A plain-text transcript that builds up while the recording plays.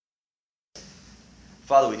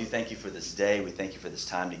Father, we do thank you for this day. We thank you for this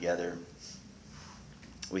time together.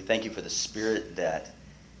 We thank you for the Spirit that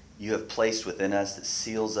you have placed within us that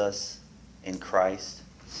seals us in Christ,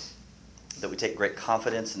 that we take great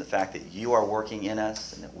confidence in the fact that you are working in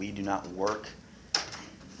us and that we do not work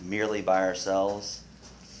merely by ourselves,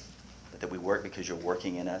 but that we work because you're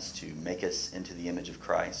working in us to make us into the image of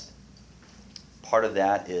Christ. Part of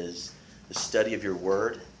that is the study of your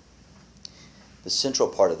word. The central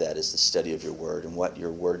part of that is the study of your word and what your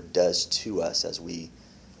word does to us as we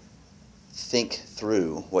think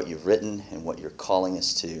through what you've written and what you're calling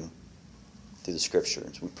us to through the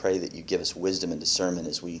scriptures. We pray that you give us wisdom and discernment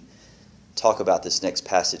as we talk about this next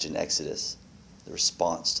passage in Exodus, the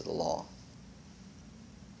response to the law.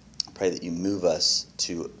 I pray that you move us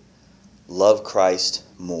to love Christ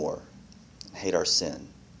more and hate our sin.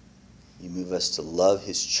 You move us to love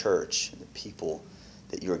his church and the people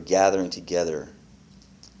that you are gathering together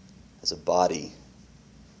as a body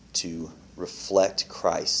to reflect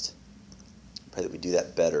Christ. I pray that we do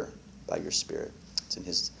that better by your Spirit. It's in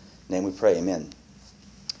his name we pray. Amen.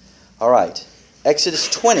 All right. Exodus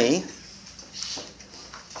 20,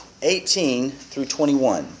 18 through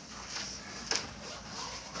 21.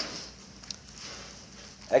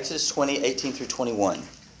 Exodus 20, 18 through 21.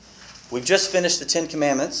 We've just finished the Ten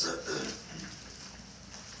Commandments.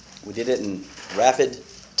 We did it in rapid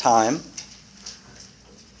time.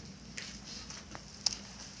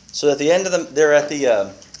 So at the end of they're at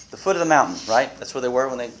the foot of the mountain, right? That's where they were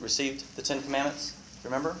when they received the Ten Commandments.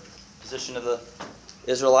 Remember? Position of the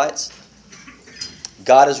Israelites.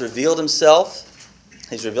 God has revealed himself.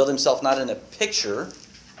 He's revealed himself not in a picture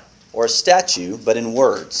or a statue, but in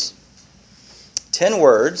words. 10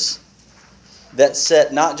 words that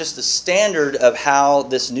set not just the standard of how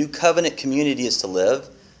this new covenant community is to live,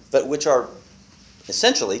 but which are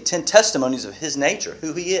essentially 10 testimonies of his nature,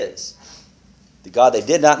 who he is. The God they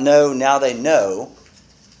did not know, now they know,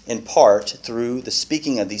 in part through the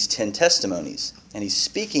speaking of these 10 testimonies. And he's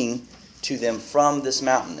speaking to them from this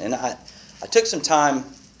mountain. And I took some time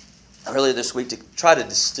earlier this week to try to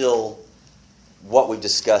distill what we've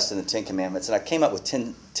discussed in the 10 Commandments. And I came up with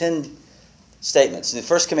 10 statements. And the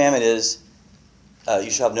first commandment is,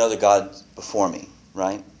 you shall have no other God before me,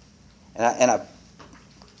 right? And I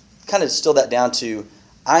kind of distilled that down to,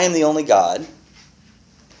 I am the only God.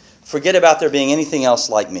 Forget about there being anything else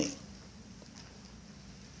like me.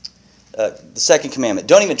 The second commandment,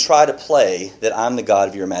 don't even try to play that I'm the God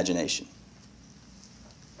of your imagination.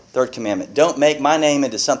 Third commandment, don't make my name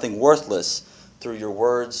into something worthless through your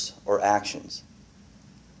words or actions.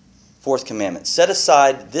 Fourth commandment, set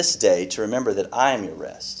aside this day to remember that I am your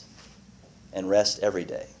rest, and rest every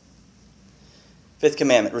day. Fifth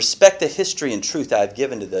commandment, respect the history and truth I have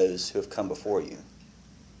given to those who have come before you.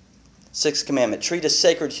 Sixth commandment, treat as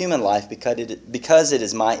sacred human life because it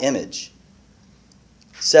is my image.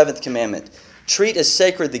 Seventh commandment, treat as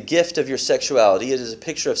sacred the gift of your sexuality. It is a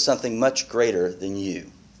picture of something much greater than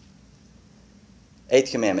you.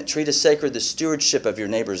 Eighth commandment, treat as sacred the stewardship of your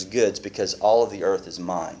neighbor's goods because all of the earth is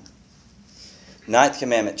mine. Ninth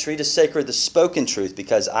commandment, treat as sacred the spoken truth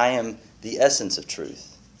because I am the essence of truth.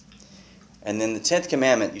 And then the 10th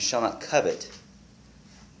commandment, you shall not covet.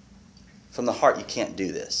 From the heart you can't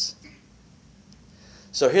do this.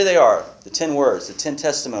 So here they are, the 10 words, the 10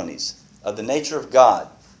 testimonies of the nature of God.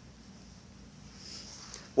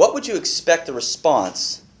 What would you expect the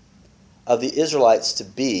response of the Israelites to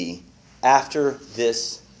be after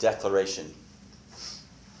this declaration?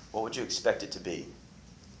 What would you expect it to be?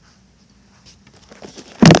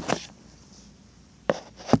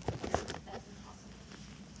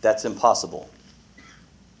 That's impossible.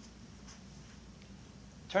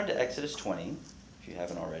 Turn to Exodus 20, if you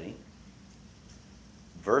haven't already.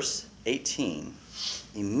 Verse 18.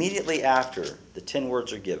 Immediately after the 10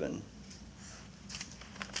 words are given,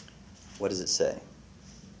 what does it say?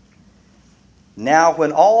 Now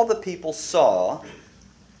when all the people saw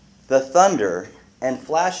the thunder and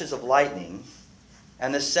flashes of lightning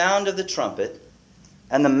and the sound of the trumpet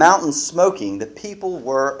and the mountain smoking, the people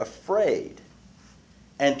were afraid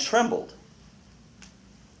and trembled.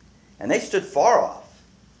 And they stood far off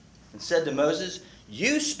and said to Moses,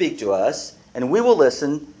 you speak to us and we will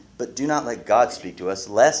listen, but do not let God speak to us,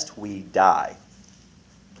 lest we die.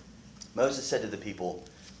 Moses said to the people,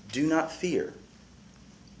 do not fear,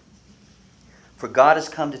 for God has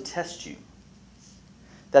come to test you,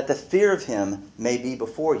 that the fear of him may be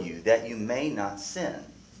before you, that you may not sin.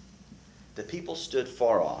 The people stood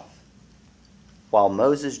far off, while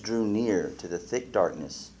Moses drew near to the thick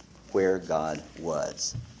darkness where God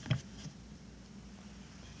was.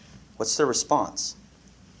 What's their response?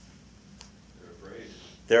 They're afraid.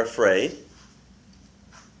 They're afraid.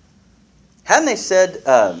 Hadn't they said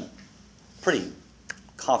pretty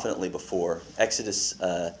confidently before, Exodus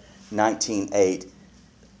 19:8,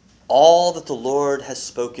 all that the Lord has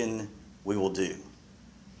spoken, we will do.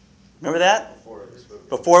 Remember that?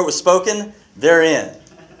 Before it was spoken, they're in.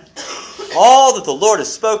 All that the Lord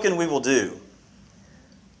has spoken, we will do.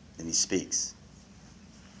 And he speaks.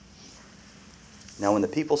 Now when the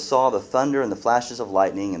people saw the thunder and the flashes of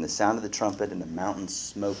lightning and the sound of the trumpet and the mountain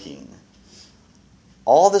smoking,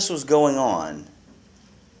 all this was going on,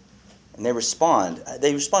 and they respond.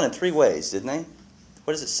 They respond in three ways, didn't they?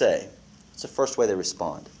 What does it say? What's the first way they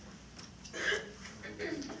respond?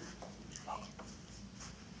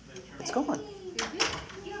 What's going on?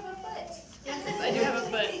 You have a foot. Yes, I do have a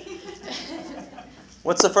foot.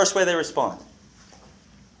 What's the first way they respond?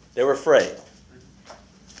 They were afraid.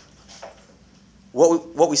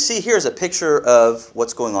 What we see here is a picture of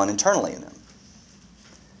what's going on internally in them.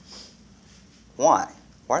 Why?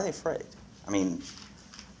 Why are they afraid? I mean,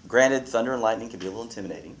 granted, thunder and lightning can be a little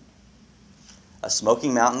intimidating. A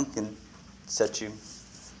smoking mountain can set you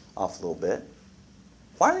off a little bit.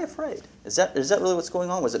 Why are they afraid? Is that really what's going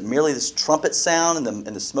on? Was it merely this trumpet sound and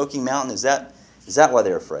the smoking mountain? Is that why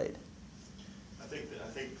they're afraid? I think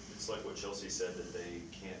it's like what Chelsea said, that they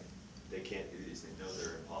can't do these. They know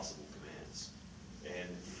they're impossible commands. And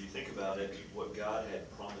if you think about it, what God had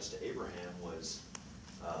promised to Abraham was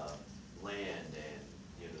land and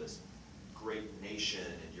this great nation,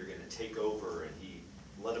 and you're going to take over. And he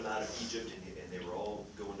led them out of Egypt, and they were all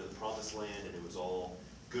going to the promised land, and it was all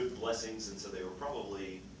good blessings. And so they were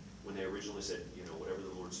probably, when they originally said, whatever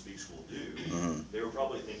the Lord speaks, we'll do, they were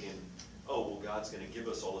probably thinking, oh, well, God's going to give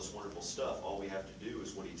us all this wonderful stuff. All we have to do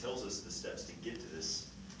is what he tells us, the steps to get to this,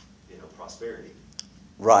 prosperity.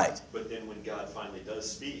 Right. But then when God finally does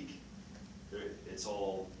speak, it's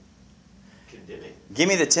all condemning. Give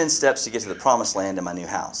me the 10 steps to get to the promised land in my new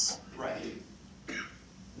house. Right.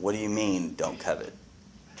 What do you mean, don't covet?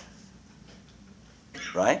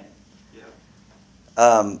 Right? Yeah.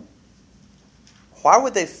 Why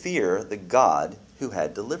would they fear the God who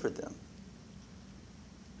had delivered them?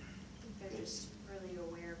 I think they're just really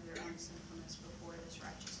aware of their own sinfulness before this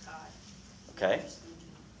righteous God. Okay.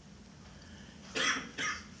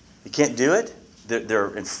 You can't do it.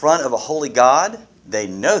 They're in front of a holy God. They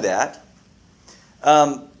know that.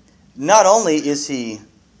 Not only is he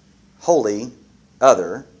holy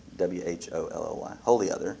other, W-H-O-L-L-Y,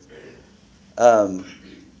 holy other, and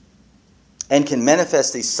can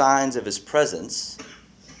manifest these signs of his presence,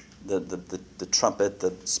 the trumpet,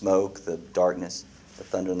 the smoke, the darkness, the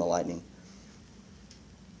thunder and the lightning.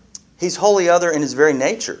 He's holy other in his very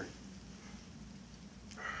nature.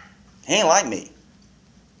 He ain't like me.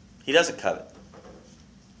 He doesn't covet.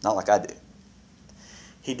 Not like I do.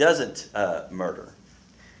 He doesn't murder.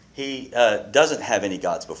 He doesn't have any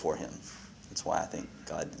gods before him. That's why I think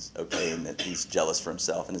God is okay in that he's jealous for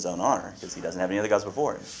himself and his own honor, because he doesn't have any other gods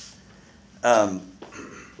before him.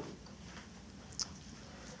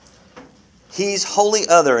 He's wholly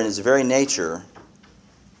other in his very nature,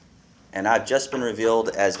 and I've just been revealed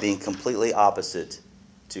as being completely opposite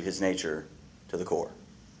to his nature to the core.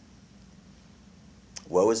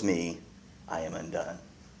 Woe is me, I am undone.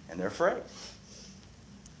 And they're afraid.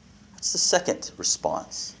 What's the second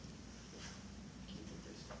response?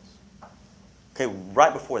 Okay,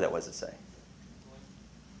 right before that, what does it say?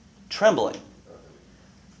 Trembling.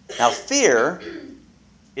 Now, fear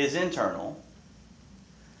is internal.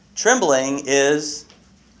 Trembling is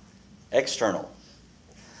external.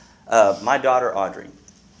 My daughter, Audrey,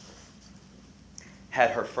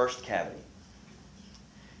 had her first cavity.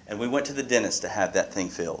 And we went to the dentist to have that thing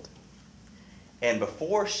filled. And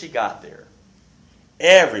before she got there,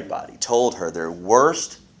 everybody told her their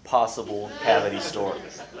worst possible cavity story.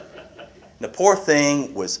 The poor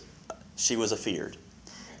thing she was afeared.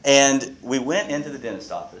 And we went into the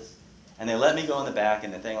dentist office, and they let me go in the back,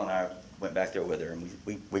 and Nathaniel and I went back there with her, and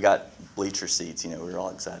we got bleacher seats, we were all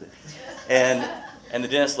excited. And the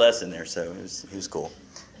dentist let us in there, so it was cool.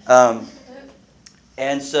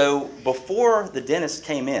 And so before the dentist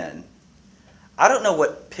came in, I don't know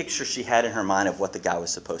what picture she had in her mind of what the guy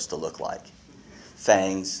was supposed to look like.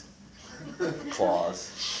 Fangs,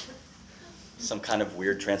 claws, some kind of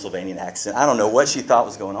weird Transylvanian accent. I don't know what she thought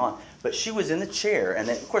was going on. But she was in the chair, and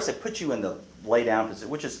then, of course, they put you in the lay-down position,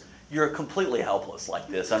 which is, you're completely helpless like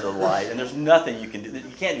this under the light, and there's nothing you can do.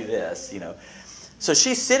 You can't do this, So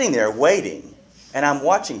she's sitting there waiting, and I'm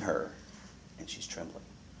watching her, and she's trembling.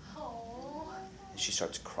 And she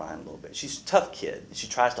starts crying a little bit. She's a tough kid. She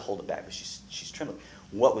tries to hold it back, but she's trembling.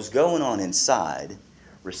 What was going on inside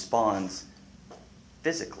responds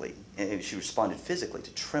physically, and she responded physically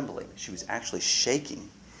to trembling. She was actually shaking.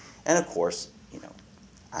 And of course,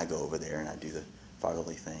 I go over there and I do the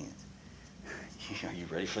fatherly thing. Are you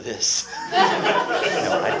ready for this?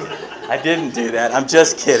 No, I didn't do that. I'm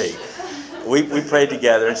just kidding. We prayed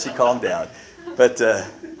together and she calmed down. But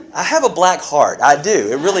I have a black heart. I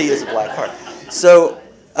do. It really is a black heart. So,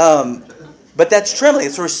 but that's trembling.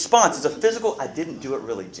 It's a response. It's a physical. I didn't do it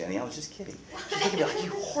really, Jenny. I was just kidding. She's looking at me like,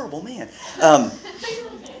 you horrible man.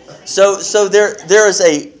 So there is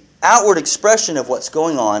a outward expression of what's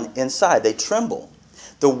going on inside. They tremble.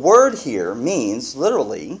 The word here means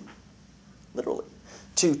literally,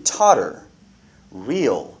 to totter,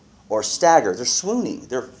 reel, or stagger. They're swooning.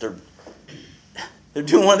 They're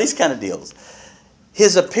doing one of these kind of deals.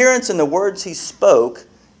 His appearance and the words he spoke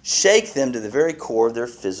shake them to the very core of their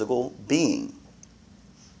physical being.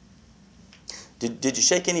 Did you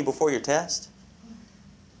shake any before your test?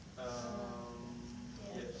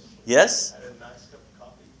 Yes? I had a nice cup of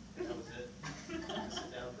coffee, and that was it.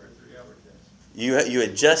 Sit down for a 3-hour test. You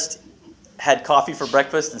had just had coffee for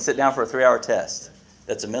breakfast and sit down for a 3-hour test.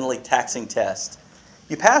 That's a mentally taxing test.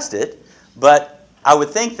 You passed it, but I would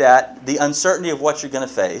think that the uncertainty of what you're going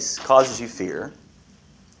to face causes you fear,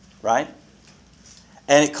 right?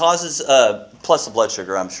 And it causes, plus the blood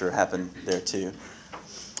sugar, I'm sure, happened there too.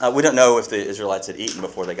 We don't know if the Israelites had eaten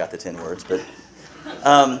before they got the 10 words,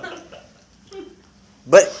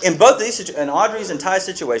 but in both these, in Audrey's and Ty's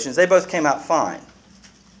situations, they both came out fine.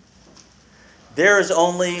 There is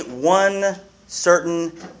only one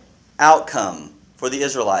certain outcome for the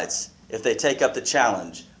Israelites if they take up the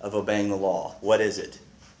challenge of obeying the law. What is it?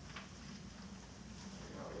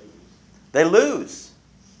 They lose.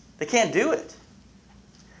 They can't do it.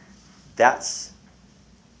 That's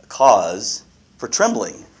a cause for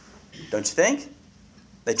trembling, don't you think?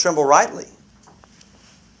 They tremble rightly.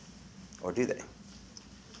 Or do they?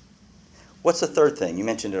 What's the third thing? You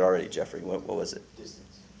mentioned it already, Jeffrey. What was it?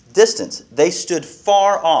 Distance. They stood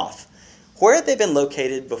far off. Where had they been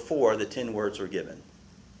located before the 10 words were given?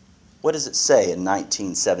 What does it say in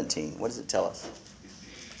 19:17? What does it tell us?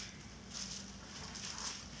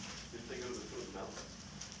 Didn't they go to the foot of the mountain?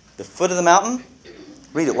 The foot of the mountain?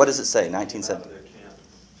 Read it. What does it say? 19:17. Out of their camp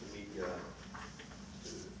to meet God to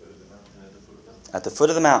the foot of the mountain, at the foot of the mountain. At the foot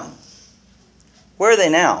of the mountain. Where are they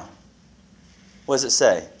now? What does it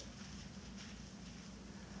say?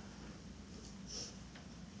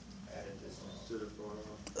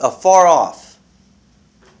 Far off.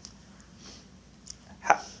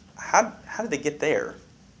 How did they get there?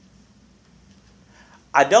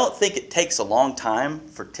 I don't think it takes a long time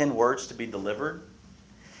for 10 words to be delivered.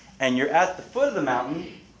 And you're at the foot of the mountain,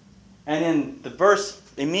 and in the verse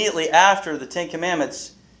immediately after the 10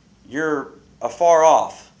 Commandments, you're afar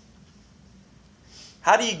off.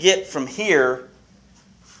 How do you get from here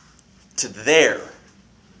to there?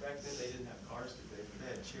 Back then they didn't have cars today, but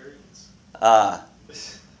they had chariots.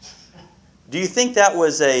 Do you think that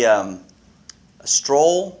was a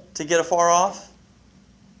stroll to get afar off?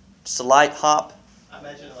 Just a light hop? I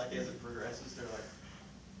imagine like as it progresses, they're like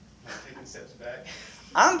taking steps back.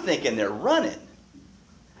 I'm thinking they're running.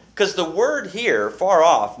 Because the word here, far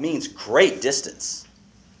off, means great distance.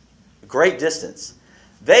 Great distance.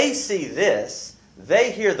 They see this,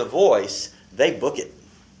 they hear the voice, they book it.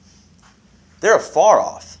 They're afar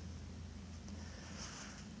off.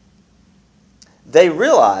 They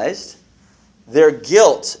realized their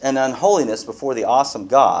guilt and unholiness before the awesome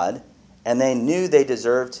God, and they knew they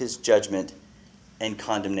deserved his judgment and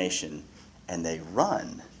condemnation, and they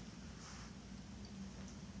run.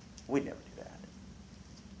 We'd never do that.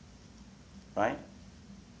 Right?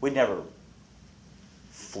 We'd never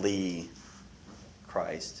flee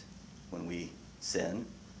Christ when we sin.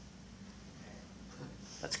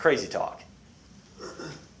 That's crazy talk.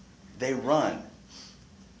 They run.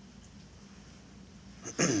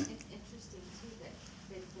 It's interesting too that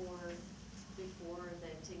before the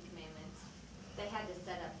 10 Commandments, they had to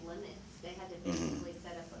set up limits. They had to basically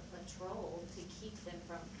set up a patrol to keep them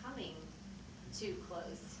from coming too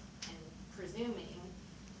close and presuming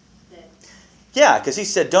that. Yeah, because he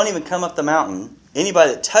said, don't even come up the mountain.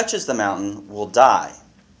 Anybody that touches the mountain will die.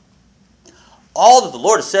 All that the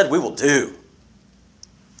Lord has said, we will do.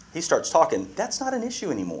 He starts talking. That's not an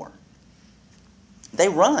issue anymore. They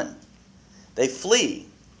run. They flee.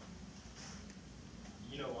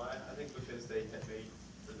 You know why? I think because they had made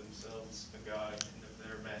for themselves a God in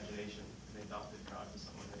their imagination, and they thought that God was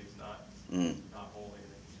someone that he's not holy,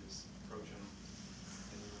 and they could just approach him.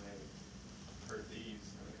 And when they heard these,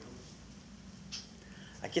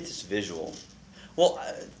 I get this visual. Well,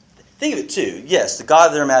 think of it too. Yes, the God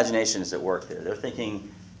of their imagination is at work there. They're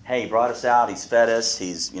thinking, hey, he brought us out. He's fed us.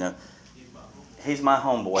 He's my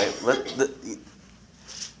homeboy.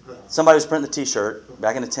 Somebody was printing the T-shirt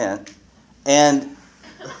back in the tent. And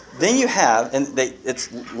then you have, it's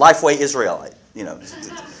Lifeway Israelite,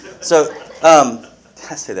 So,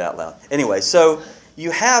 I say that out loud. Anyway, so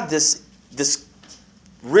you have this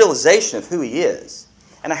realization of who he is.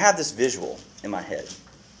 And I have this visual in my head.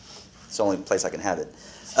 It's the only place I can have it.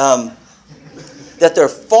 That they're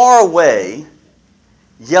far away,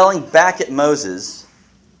 yelling back at Moses,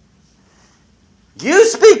 "You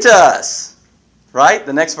speak to us!" Right?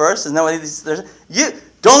 The next verse, isn't that what you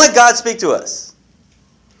don't let God speak to us.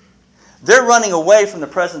 They're running away from the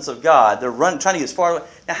presence of God. They're trying to get as far away.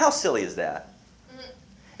 Now, how silly is that?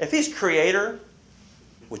 If he's creator,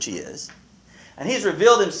 which he is, and he's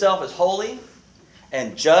revealed himself as holy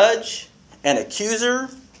and judge and accuser,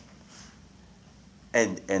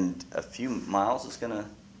 and a few miles is going to...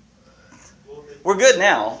 We're good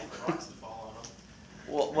now. Rocks to fall on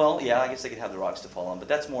them. Well, yeah, I guess they could have the rocks to fall on, but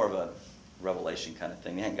that's more of a Revelation kind of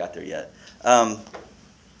thing. They haven't got there yet.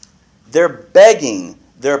 They're begging,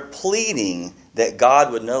 they're pleading that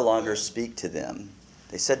God would no longer speak to them.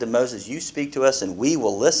 They said to Moses, "You speak to us and we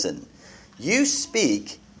will listen." "You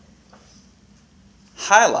speak"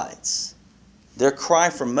 highlights their cry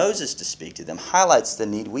for Moses to speak to them, highlights the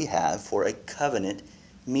need we have for a covenant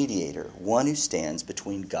mediator, one who stands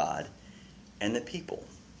between God and the people.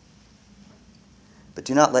 "But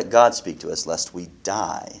do not let God speak to us, lest we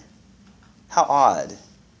die." How odd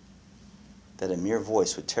that a mere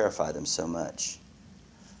voice would terrify them so much.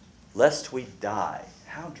 Lest we die.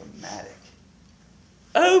 How dramatic.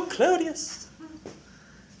 "Oh, Claudius,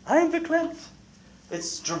 I am verklempt."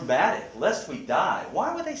 It's dramatic. Lest we die.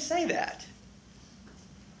 Why would they say that?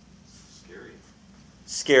 Scary.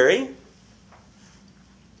 Scary.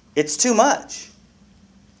 It's too much.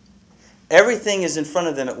 Everything is in front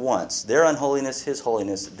of them at once. Their unholiness, his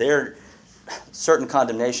holiness, their certain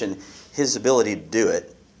condemnation, his ability to do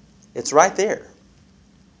it. It's right there.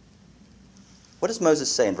 What does Moses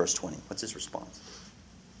say in verse 20? What's his response?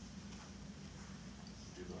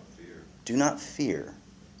 Do not fear. Do not fear.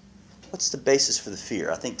 What's the basis for the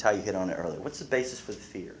fear? I think, Ty, you hit on it earlier. What's the basis for the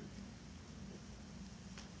fear?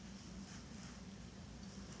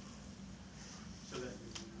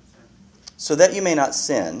 So that you may not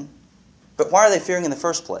sin. But why are they fearing in the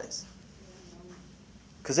first place?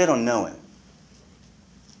 Because they don't know him.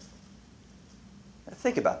 Now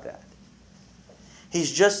think about that.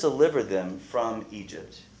 He's just delivered them from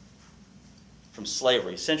Egypt, from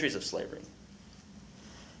slavery, centuries of slavery.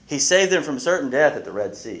 He saved them from certain death at the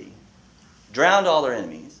Red Sea, drowned all their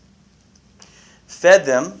enemies, fed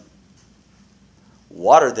them,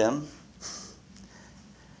 watered them,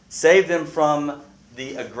 saved them from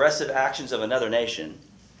the aggressive actions of another nation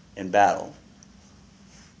in battle.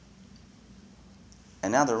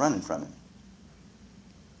 And now they're running from him.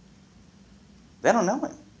 They don't know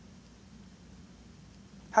him.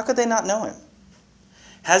 How could they not know him?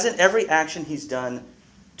 Hasn't every action he's done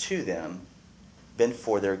to them been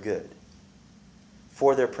for their good,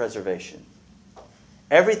 for their preservation?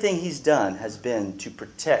 Everything he's done has been to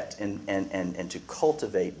protect and to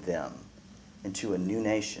cultivate them into a new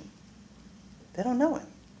nation. They don't know him.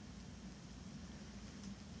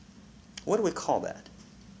 What do we call that?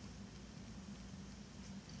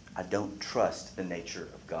 I don't trust the nature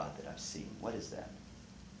of God that I've seen. What is that?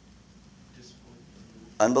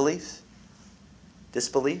 Unbelief?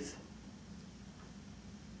 Disbelief?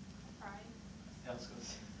 Pride.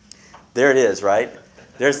 There it is, right?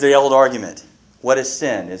 There's the old argument. What is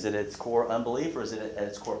sin? Is it at its core unbelief or is it at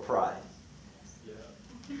its core pride?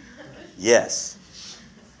 Yeah. Yes,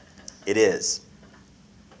 it is.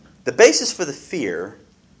 The basis for the fear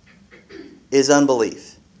is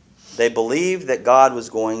unbelief. They believed that God was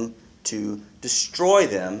going to destroy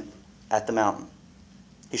them at the mountain.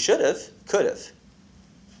 He should have, could have.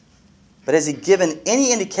 But has he given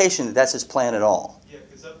any indication that that's his plan at all? Yeah,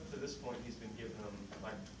 because up to this point, he's been giving them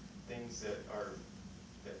like things that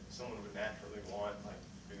someone would naturally want, like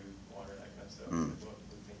food, water, that kind of stuff. Well,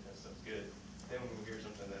 we think that stuff's good. Then when we hear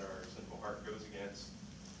something that our sinful heart goes against,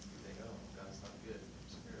 we think, "Oh, God's not good."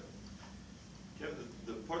 Kevin,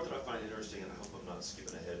 the part that I find interesting, and I hope I'm not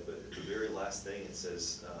skipping ahead, but at the very last thing it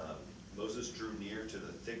says, Moses drew near to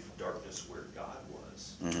the thick darkness where God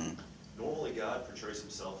was. Mm-hmm. Normally, God portrays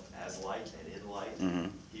himself as light and in light. Mm-hmm.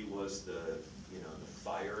 He was the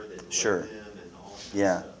fire that lit Sure. him and all that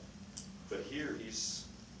Yeah. stuff. But here he's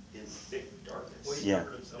in thick darkness. Well, he Yeah.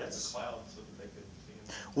 covered himself in the cloud so that they couldn't see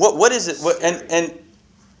him. What is it?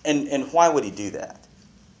 And why would he do that?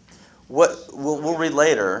 We'll read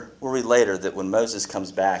later. We'll read later that when Moses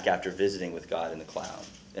comes back after visiting with God in the cloud,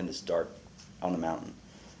 in this dark on the mountain,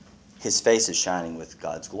 his face is shining with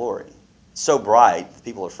God's glory. so bright, the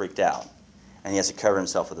people are freaked out. And he has to cover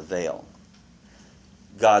himself with a veil.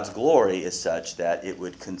 God's glory is such that it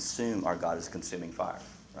would consume. Our God is consuming fire.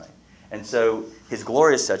 Right? And so his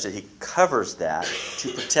glory is such that he covers that to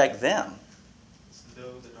protect them.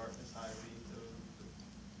 Though the darkness hide thee, though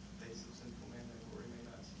the face of sinful man, thy glory may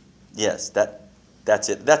not see. Yes, that's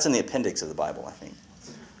it. That's in the appendix of the Bible, I think.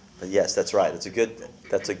 But yes, that's right. That's a good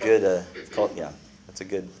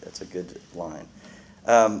line.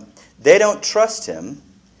 They don't trust him.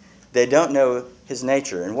 They don't know his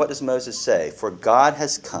nature. And what does Moses say? For God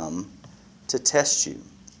has come to test you.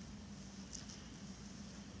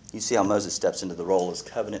 You see how Moses steps into the role as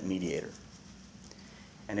covenant mediator.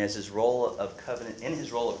 And as his role of covenant, in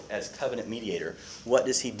his role as covenant mediator, what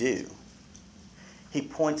does he do? He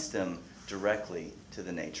points them directly to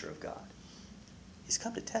the nature of God. He's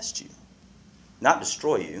come to test you. Not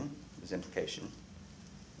destroy you, is implication,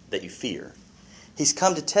 that you fear. He's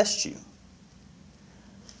come to test you.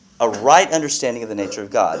 A right understanding of the nature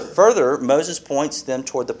of God. Further, Moses points them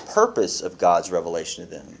toward the purpose of God's revelation to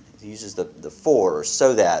them. He uses the for, or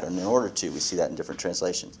so that, or in order to. We see that in different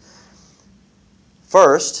translations.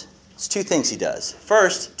 First, it's two things he does.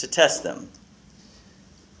 First, to test them.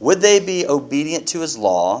 Would they be obedient to his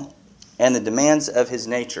law and the demands of his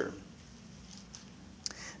nature?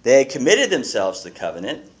 They had committed themselves to the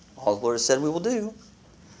covenant. All the Lord has said we will do.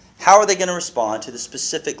 How are they going to respond to the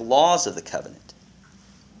specific laws of the covenant?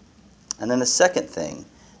 And then the second thing,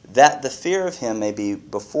 that the fear of him may be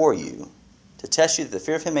before you. To test you that the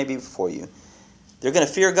fear of him may be before you. They're going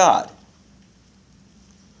to fear God.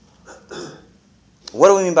 What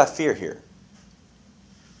do we mean by fear here?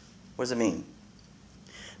 What does it mean?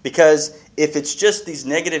 Because if it's just these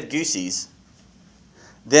negative goosies,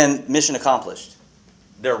 then mission accomplished.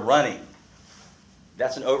 They're running.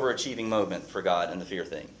 That's an overachieving moment for God and the fear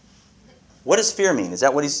thing. What does fear mean? Is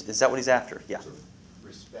that what he's after? Yeah.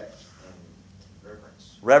 Respect and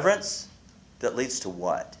reverence. Reverence that leads to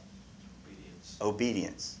what? Obedience.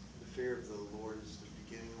 Obedience. The fear of the Lord is the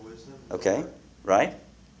beginning of wisdom. Okay, right?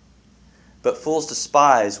 But fools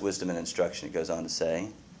despise wisdom and instruction, it goes on to say.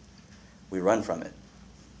 We run from it.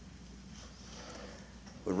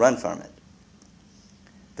 We run from it.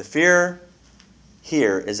 The fear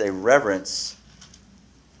here is a reverence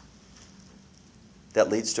that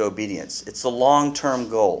leads to obedience. It's the long-term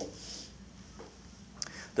goal.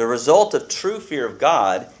 The result of true fear of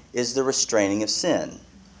God is the restraining of sin.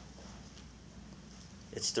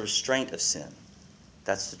 It's the restraint of sin.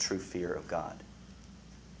 That's the true fear of God.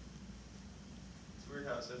 It's weird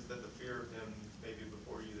how it says that the fear of him may be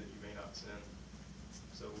before you that you may not sin.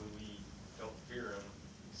 So when we don't fear him,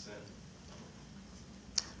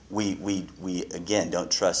 we sin. We again don't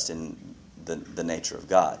trust in the nature of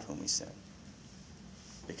God when we sin.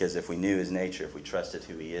 Because if we knew his nature, if we trusted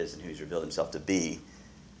who he is and who he's revealed himself to be,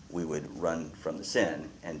 we would run from the sin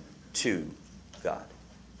and to God,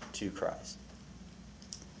 to Christ.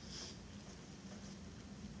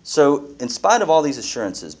 So, in spite of all these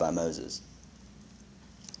assurances by Moses,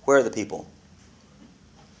 where are the people?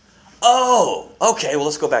 Oh, okay, well,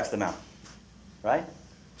 let's go back to the mountain. Right?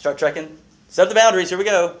 Start trekking. Set up the boundaries. Here we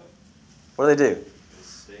go. What do? They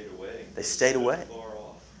stayed away. They stayed away. Far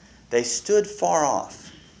off. They stood far off.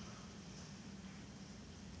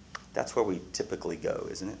 That's where we typically go,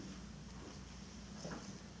 isn't it?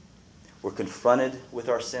 We're confronted with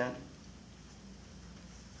our sin.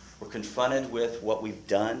 We're confronted with what we've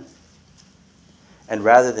done. And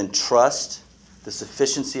rather than trust the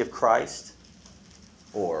sufficiency of Christ,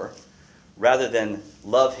 or rather than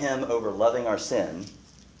love him over loving our sin,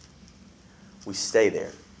 we stay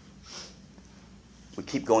there. We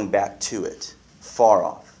keep going back to it, far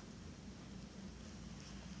off.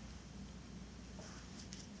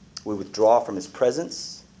 We withdraw from his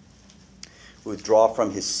presence. We withdraw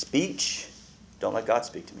from his speech. Don't let God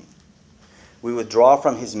speak to me. We withdraw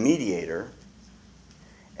from his mediator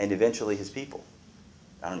and eventually his people.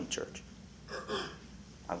 I don't need church.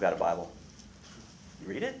 I've got a Bible. You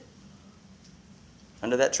read it?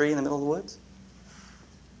 Under that tree in the middle of the woods?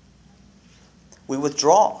 We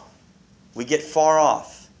withdraw. We get far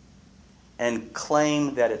off and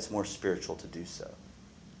claim that it's more spiritual to do so.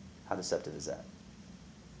 How deceptive is that?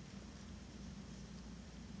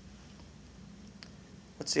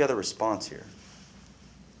 What's the other response here?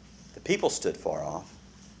 The people stood far off.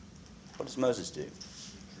 What does Moses do?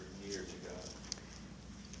 Drew near to God.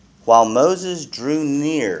 While Moses drew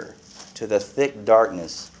near to the thick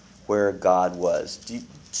darkness where God was.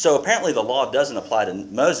 So apparently the law doesn't apply to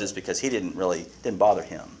Moses because he didn't bother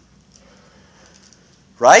him.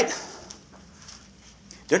 Right?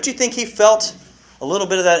 Don't you think he felt a little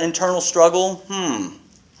bit of that internal struggle?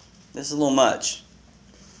 this is a little much.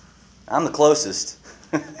 I'm the closest.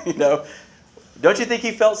 You know, don't you think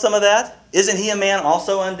he felt some of that? Isn't he a man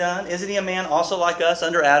also undone? Isn't he a man also like us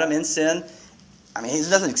under Adam in sin? I mean, there's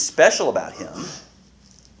nothing special about him.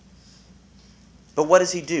 But what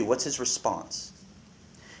does he do? What's his response?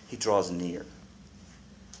 He draws near.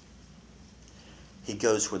 He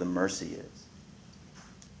goes where the mercy is.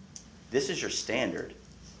 This is your standard.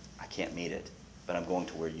 I can't meet it, but I'm going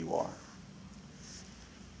to where you are.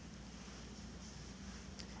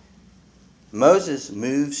 Moses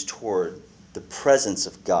moves toward the presence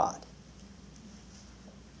of God.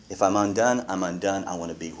 If I'm undone, I'm undone. I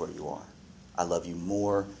want to be where you are. I love you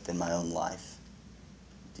more than my own life.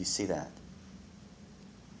 Do you see that?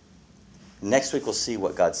 Next week we'll see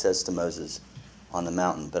what God says to Moses on the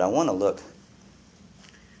mountain. But I want to look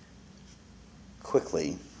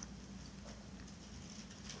quickly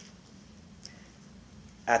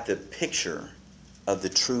at the picture of the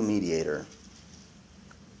true mediator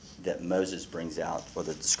that Moses brings out, or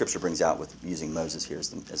that the Scripture brings out with using Moses here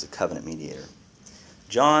as a covenant mediator.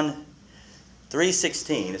 John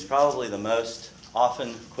 3:16 is probably the most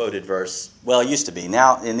often quoted verse. Well, it used to be.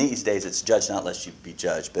 Now, in these days, it's judge not lest you be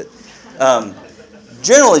judged. But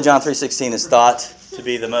generally, John 3:16 is thought to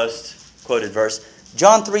be the most quoted verse.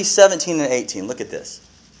 John 3:17 and 18. Look at this.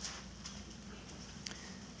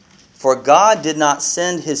 For God did not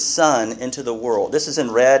send his Son into the world. This is in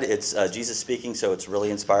red. It's Jesus speaking, so it's really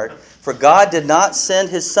inspired. For God did not send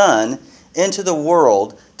his Son into the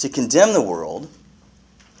world to condemn the world,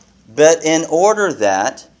 but in order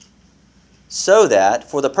that, so that,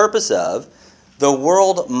 for the purpose of, the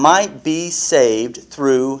world might be saved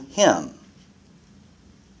through him.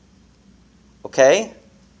 Okay?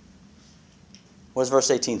 What does verse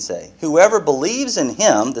 18 say? Whoever believes in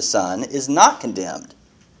him, the Son, is not condemned.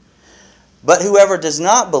 But whoever does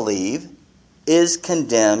not believe is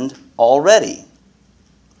condemned already,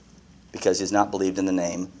 because he has not believed in the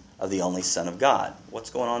name of the only Son of God. What's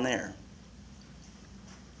going on there?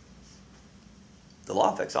 The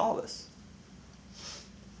law affects all of us.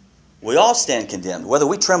 We all stand condemned. Whether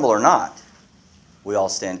we tremble or not, we all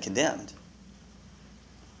stand condemned.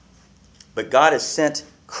 But God has sent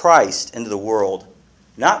Christ into the world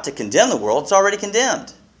not to condemn the world, it's already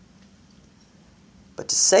condemned, but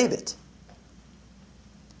to save it.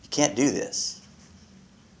 You can't do this.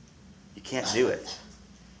 You can't do it.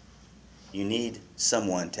 You need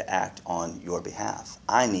someone to act on your behalf.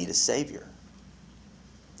 I need a Savior.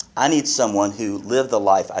 I need someone who lived the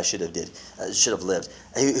life I should have lived,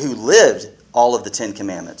 who lived all of the Ten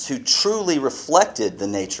Commandments, who truly reflected the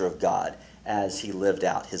nature of God as he lived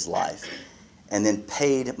out his life, and then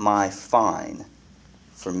paid my fine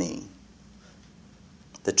for me.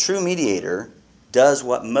 The true mediator does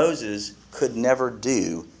what Moses could never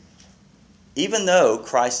do, even though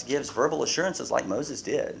Christ gives verbal assurances like Moses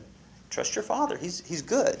did. Trust your Father. He's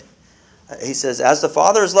good. He says, as the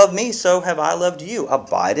Father has loved me, so have I loved you.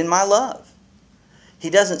 Abide in my love. He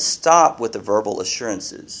doesn't stop with the verbal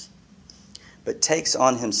assurances, but takes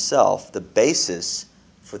on himself the basis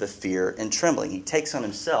for the fear and trembling. He takes on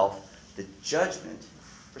himself the judgment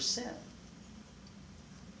for sin.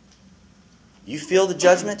 You feel the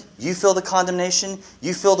judgment? You feel the condemnation?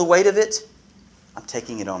 You feel the weight of it? I'm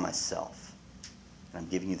taking it on myself. And I'm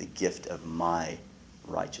giving you the gift of my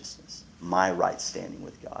righteousness, my right standing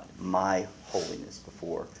with God, my holiness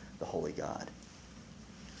before the holy God.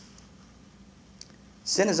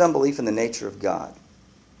 Sin is unbelief in the nature of God,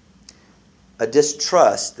 a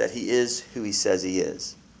distrust that he is who he says he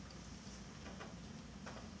is.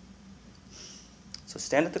 So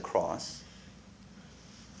stand at the cross,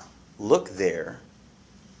 look there,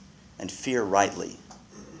 and fear rightly.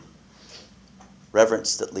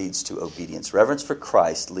 Reverence that leads to obedience. Reverence for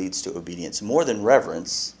Christ leads to obedience. More than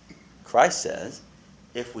reverence, Christ says,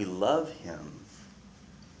 if we love him,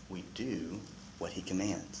 we do what he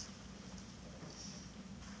commands.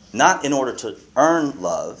 Not in order to earn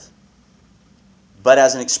love, but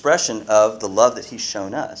as an expression of the love that he's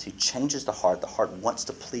shown us. He changes the heart. The heart wants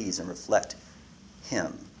to please and reflect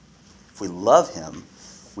him. If we love him,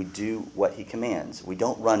 we do what he commands. We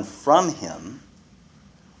don't run from him,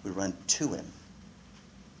 we run to him.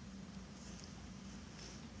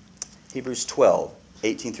 Hebrews 12,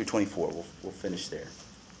 18 through 24. We'll finish there.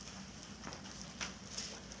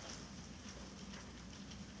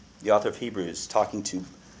 The author of Hebrews talking to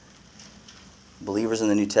believers in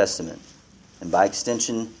the New Testament, and by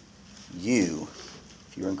extension, you,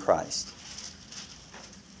 if you're in Christ.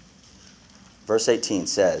 Verse 18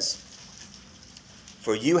 says,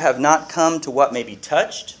 for you have not come to what may be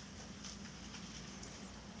touched,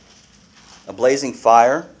 a blazing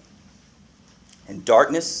fire, and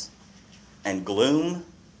darkness, and gloom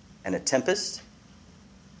and a tempest,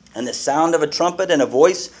 and the sound of a trumpet and a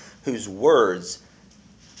voice whose words,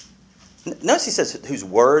 notice he says whose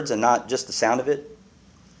words and not just the sound of it,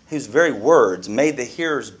 whose very words made the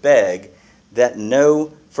hearers beg that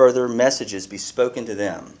no further messages be spoken to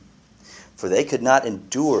them. For they could not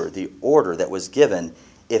endure the order that was given,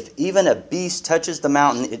 if even a beast touches the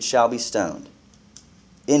mountain, it shall be stoned.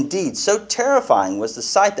 Indeed, so terrifying was the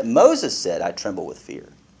sight that Moses said, I tremble with fear.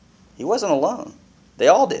 He wasn't alone. They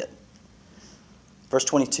all did. Verse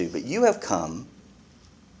 22, but you have come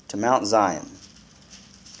to Mount Zion,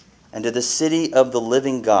 and to the city of the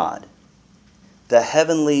living God, the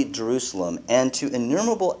heavenly Jerusalem, and to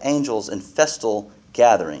innumerable angels in festal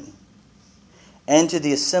gathering, and to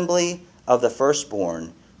the assembly of the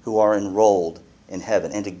firstborn who are enrolled in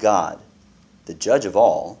heaven, and to God, the judge of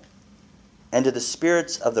all, and to the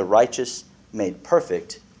spirits of the righteous made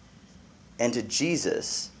perfect, and to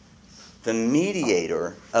Jesus, the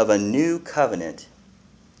mediator of a new covenant,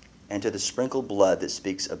 and to the sprinkled blood that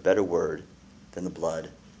speaks a better word than the blood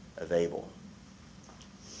of Abel.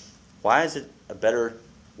 Why is it a better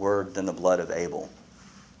word than the blood of Abel?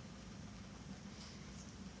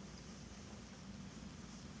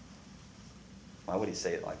 Why would he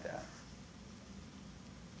say it like that?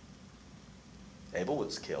 Abel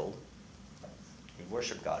was killed. He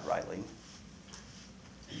worshiped God rightly.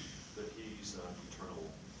 But he's not eternal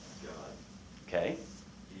God. Okay?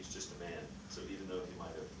 He's just a man. So even though he might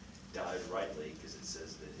have died rightly, because it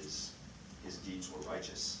says that his deeds were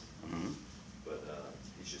righteous, Mm-hmm. but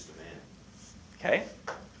he's just a man. Okay?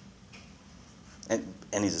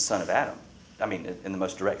 And he's a son of Adam. I mean, in the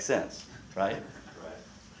most direct sense, right?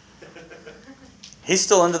 Right. He's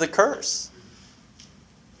still under the curse.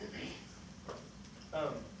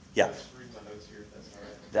 Yeah. I'll just read my notes here, if that's all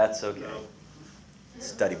right. That's okay. So,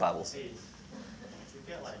 Study Bibles. hey, we've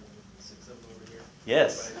got like 6 of them over here.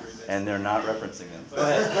 Yes, Everybody read that. and they're not referencing them. But Go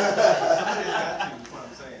ahead. somebody's got to, is what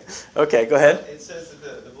I'm saying. Okay, go ahead. It says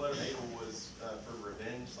that the blood of Abel was for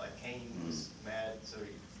revenge, like Cain was mad,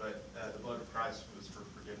 but the blood of Christ was for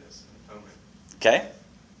forgiveness and atonement. Okay.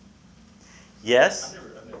 Yes. I've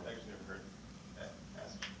actually never heard that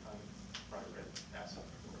asked. I've probably read asked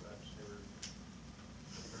before, but I've just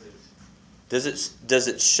never heard it. Does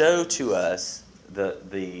it show to us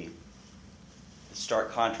the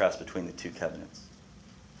stark contrast between the two covenants?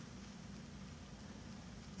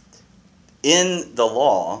 In the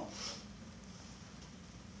law,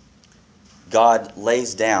 God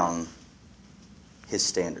lays down his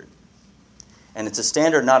standard. And it's a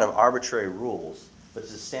standard not of arbitrary rules, but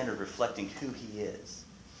it's a standard reflecting who he is,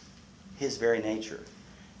 his very nature.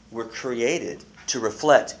 We're created to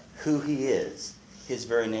reflect who he is, his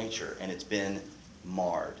very nature, and it's been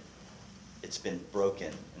marred. It's been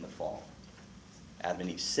broken in the fall. Adam and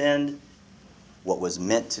Eve sinned. What was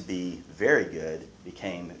meant to be very good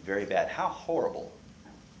became very bad. How horrible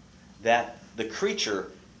that the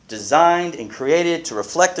creature designed and created to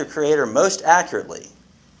reflect their Creator most accurately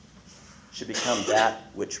should become that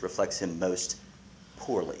which reflects him most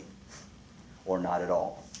poorly, or not at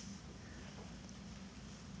all.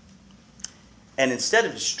 And instead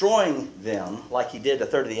of destroying them like he did a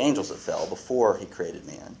third of the angels that fell before he created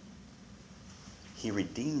man, he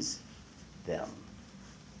redeems them.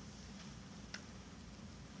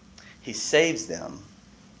 He saves them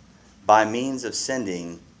by means of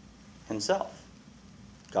sending himself.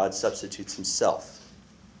 God substitutes himself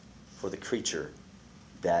for the creature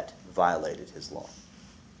that violated his law.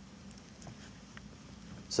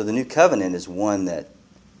 So the new covenant is one that,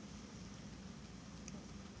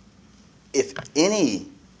 if any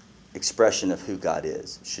expression of who God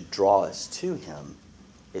is should draw us to him,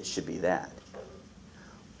 it should be that.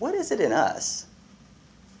 What is it in us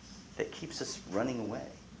that keeps us running away?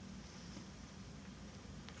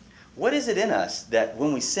 What is it in us that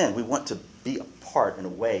when we sin, we want to be apart and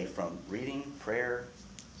away from reading, prayer,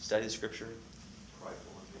 study the Scripture?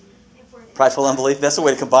 Prideful unbelief. If we're in Prideful unbelief. That's the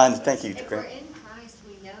way to combine. Thank you, If Grant. we're in Christ,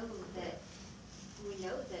 we know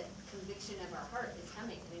that conviction of our heart is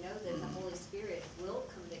coming. We know that the Holy Spirit will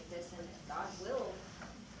convict us and that God will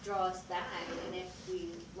draw us back. And if we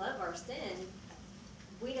love our sin,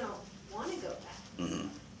 we don't want to go back. Mm-hmm.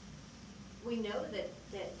 We know that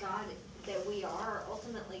we are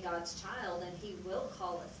ultimately God's child and he will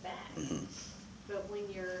call us back. Mm-hmm. But when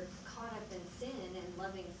you're caught up in sin and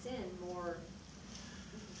loving sin more,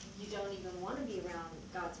 you don't even want to be around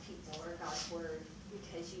God's people or God's word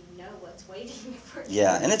because you know what's waiting for you.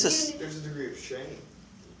 Yeah, and it's There's a degree of shame.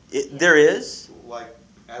 there is, Like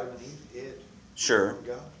Adam and Eve hid sure, from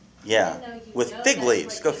God. yeah, Even though you with know fig that's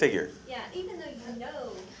leaves. what Go you- figure. Yeah, even though you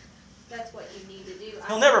know that's what you need to do.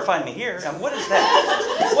 You'll never find me here. What is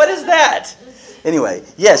that? What is that? Anyway,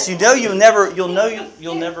 yes, you'll never.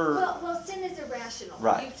 Well, sin is irrational.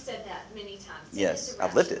 Right. You've said that many times. Sin Yes, is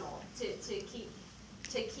I've lived it.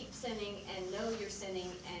 To keep sinning and know you're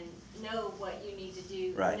sinning and know what you need to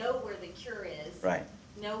do, Right. know where the cure is, Right.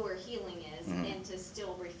 know where healing is, Mhm. and to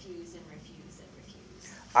still refuse and refuse and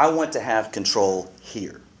refuse. I want to have control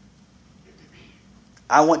here.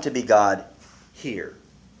 I want to be God here.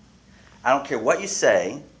 I don't care what you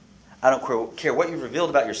say. I don't care what you've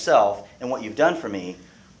revealed about yourself and what you've done for me.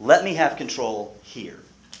 Let me have control here.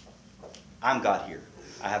 I'm God here.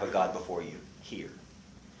 I have a God before you here.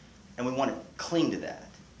 And we want to cling to that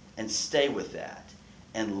and stay with that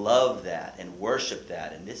and love that and worship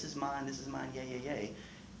that. And this is mine, yay, yay, yay.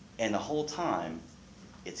 And the whole time,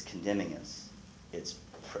 it's condemning us. It's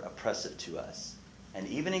oppressive to us. And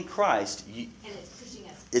even in Christ, And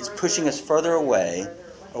it's pushing us further away.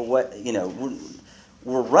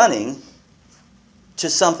 We're running to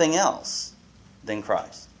something else than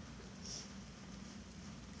Christ.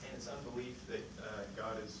 And it's unbelief that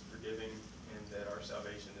God is forgiving and that our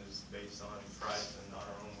salvation is based on Christ and not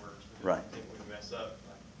our own works. Because Right. I think when we mess up,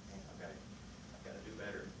 like, man, I've got to do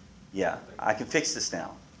better. Yeah, I can fix this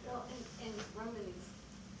now. Well, in Romans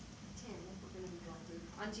 10, we're going to be going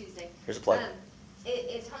through on Tuesday. Here's a plug.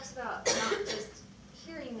 It talks about not just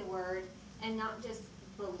hearing the word and not just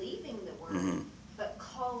believing the word, Mhm. but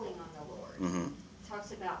calling on the Lord. Mhm.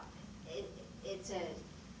 Talks about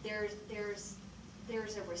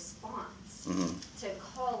there's a response Mhm. to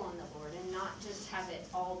call on the Lord and not just have it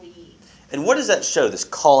all be. And what does that show, this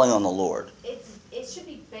calling on the Lord? It should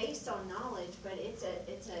be based on knowledge, but it's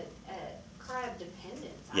a cry of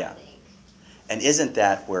dependence, Yeah. I think. And isn't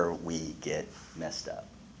that where we get messed up?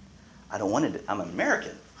 I'm an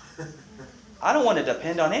American. I don't want to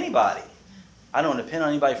depend on anybody. I don't depend on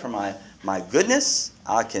anybody for my goodness.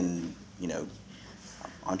 I can,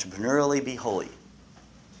 entrepreneurially be holy.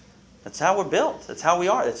 That's how we're built. That's how we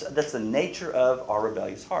are. That's the nature of our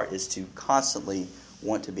rebellious heart, is to constantly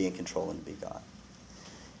want to be in control and to be God.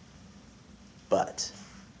 But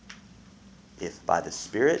if by the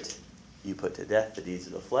Spirit you put to death the deeds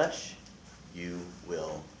of the flesh, you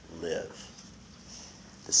will live.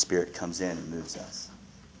 The Spirit comes in and moves us.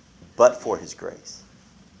 But for His grace.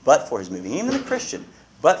 But for His moving. Even the Christian.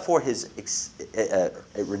 But for His a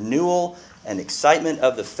renewal and excitement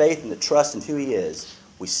of the faith and the trust in who He is,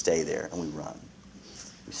 we stay there and we run.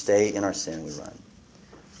 We stay in our sin, we run.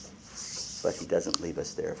 But He doesn't leave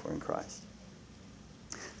us there if we're in Christ.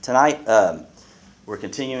 Tonight, we're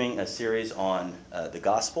continuing a series on the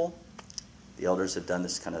gospel. The elders have done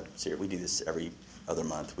this kind of series. We do this every other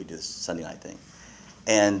month. We do this Sunday night thing.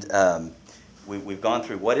 And we've gone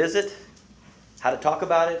through what is it, how to talk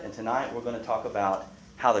about it, and tonight we're going to talk about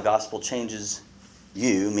how the gospel changes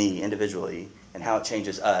you, me, individually, and how it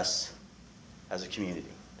changes us as a community.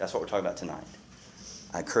 That's what we're talking about tonight.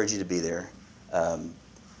 I encourage you to be there.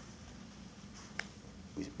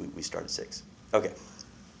 We start at 6. Okay.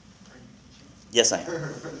 Yes, I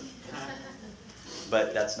am.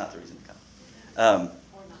 But that's not the reason to come.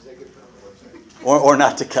 Or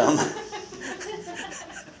not to come.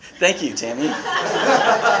 Thank you, Tammy.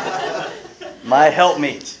 My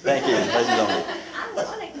helpmeet. Thank you.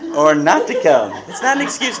 Or not to come. It's not an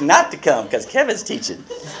excuse not to come because Kevin's teaching.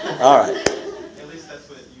 All right. At least that's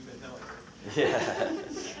what you've been telling me. Yeah.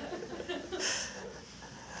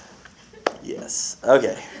 Yes.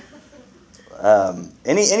 Okay.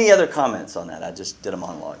 Any other comments on that? I just did a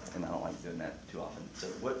monologue, and I don't like doing that too often. So,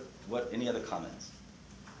 what? Any other comments?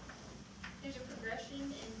 There's a progression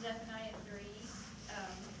in Zephaniah 3.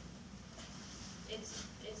 It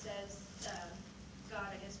says God,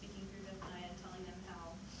 I guess, speaking through Zephaniah, telling them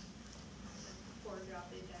how the poor job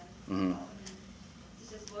they've done. Mhm. He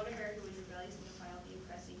says, "Woe to her who is rebellious and defiled the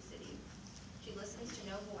oppressing city. She listens to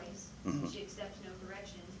no voice. Mhm. She accepts no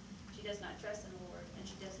correction. She does not trust in the Lord, and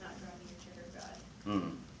she does not draw near to her God."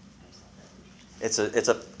 Mm. I just thought that was interesting. It's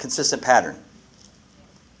a consistent pattern.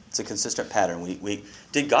 It's a consistent pattern. We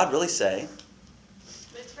did God really say?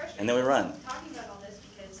 But it's frustrating. And then we run. Talking about all this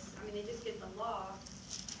because, they just get the law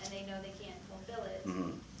and they know they can't fulfill it.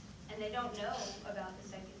 Mm-hmm. And they don't know about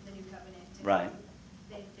the new covenant. Right.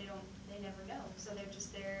 They never know. So they're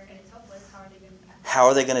just there and it's hopeless. How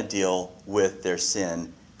are they going to deal with their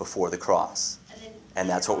sin before the cross? And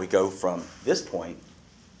that's what we go from this point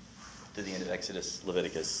to the end of Exodus,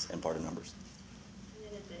 Leviticus, and part of Numbers. And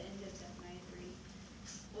then at the end of Zephaniah 3,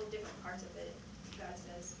 different parts of it, God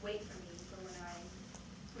says, "Wait for me for when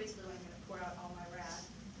basically when I'm going to pour out all my wrath,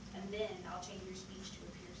 and then I'll change your speech to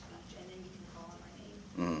a pure speech, and then you can call on my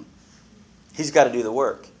name." Mm. He's got to do the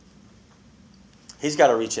work. He's got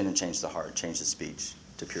to reach in and change the heart, change the speech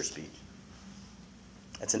to pure speech.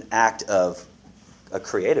 It's an act of, a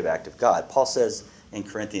creative act of God. Paul says in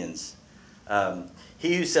Corinthians,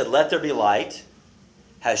 he who said, "Let there be light,"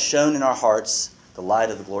 has shown in our hearts the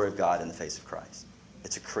light of the glory of God in the face of Christ.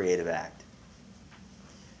 It's a creative act.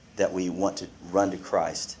 That we want to run to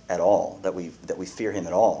Christ at all, that we fear him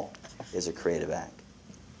at all, is a creative act.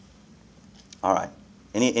 All right.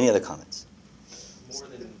 Any other comments?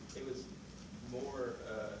 It was more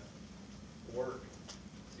work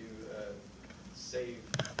to save,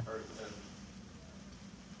 or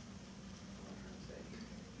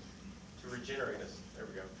to regenerate us. There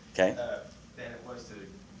we go. Okay. Than it was to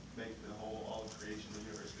make all of creation the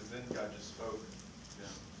universe. Because then God just spoke.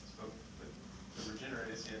 But to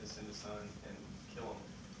regenerate us, he had to send his son and kill him.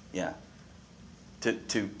 Yeah.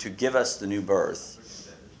 To give us the new birth,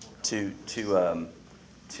 to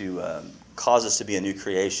cause us to be a new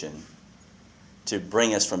creation, to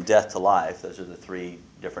bring us from death to life. Those are the three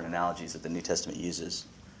different analogies that the New Testament uses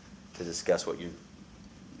to discuss what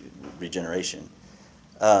regeneration.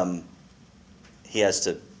 He has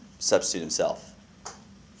to substitute himself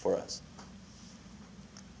for us.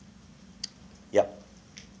 Yep.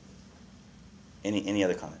 Any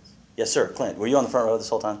other comments? Yes, sir. Clint, were you on the front row this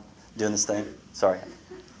whole time doing this thing? Sorry.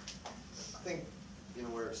 I think,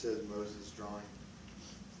 where it says Moses drawing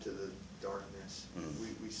to the darkness,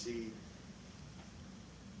 we see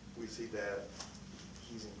that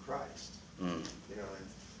he's in Christ. In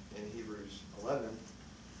Hebrews 11,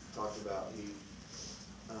 talked about he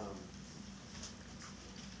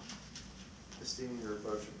esteeming the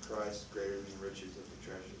reproach of Christ greater than the riches of the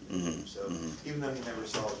treasure. So even though he never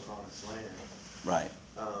saw the promised land, Right.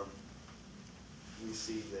 We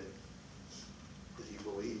see that he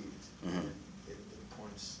believed. And it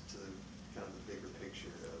points to kind of the bigger picture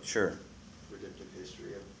of redemptive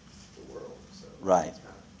history of the world. So right.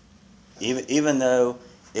 Even though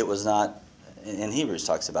it was not, and Hebrews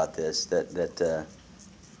talks about this, that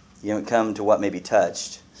you haven't come to what may be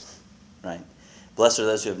touched, right? Blessed are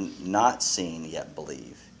those who have not seen yet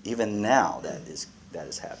believe. Even now that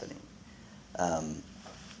is happening.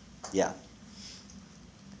 Yeah.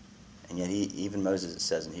 And yet even Moses, it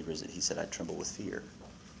says in Hebrews, that he said, "I tremble with fear."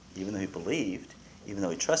 Even though he believed, even though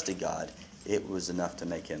he trusted God, it was enough to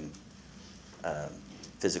make him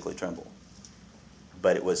physically tremble.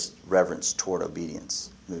 But it was reverence toward obedience,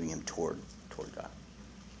 moving him toward God.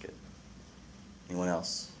 Good. Anyone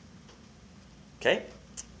else? Okay.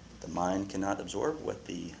 The mind cannot absorb what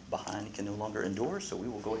the behind can no longer endure, so we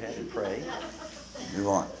will go ahead and pray and move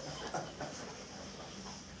on.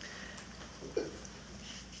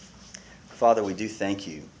 Father, we do thank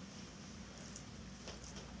you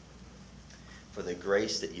for the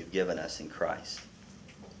grace that you've given us in Christ.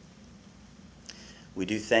 We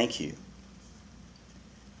do thank you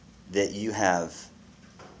that you have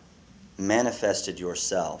manifested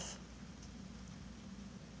yourself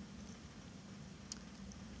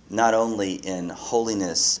not only in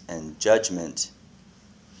holiness and judgment,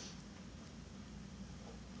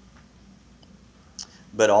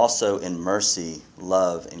 but also in mercy,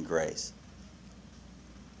 love, and grace.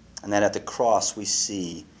 And that at the cross we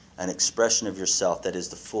see an expression of yourself that is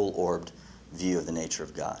the full-orbed view of the nature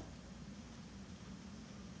of God.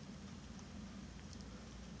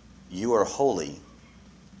 You are holy,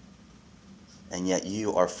 and yet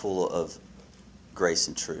you are full of grace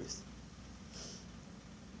and truth.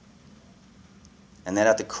 And that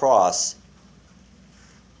at the cross,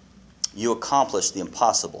 you accomplished the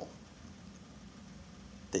impossible.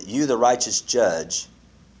 That you, the righteous judge,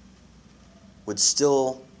 would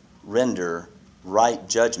still render right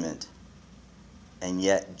judgment and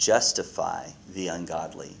yet justify the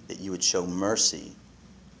ungodly. That you would show mercy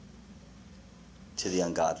to the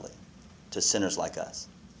ungodly, to sinners like us.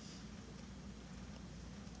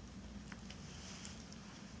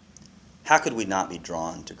 How could we not be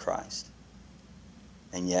drawn to Christ?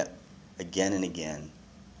 And yet, again and again,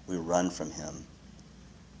 we run from him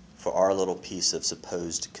for our little piece of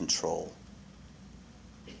supposed control.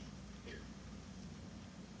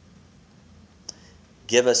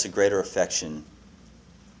 Give us a greater affection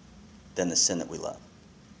than the sin that we love.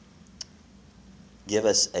 Give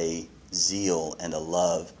us a zeal and a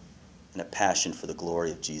love and a passion for the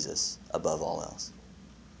glory of Jesus above all else.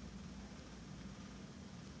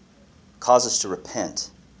 Cause us to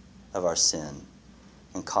repent of our sin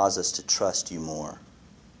and cause us to trust you more.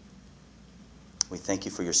 We thank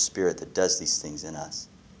you for your Spirit that does these things in us.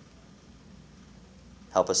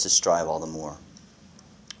 Help us to strive all the more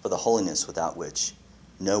for the holiness without which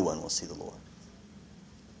no one will see the Lord.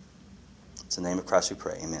 It's in the name of Christ we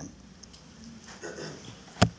pray. Amen.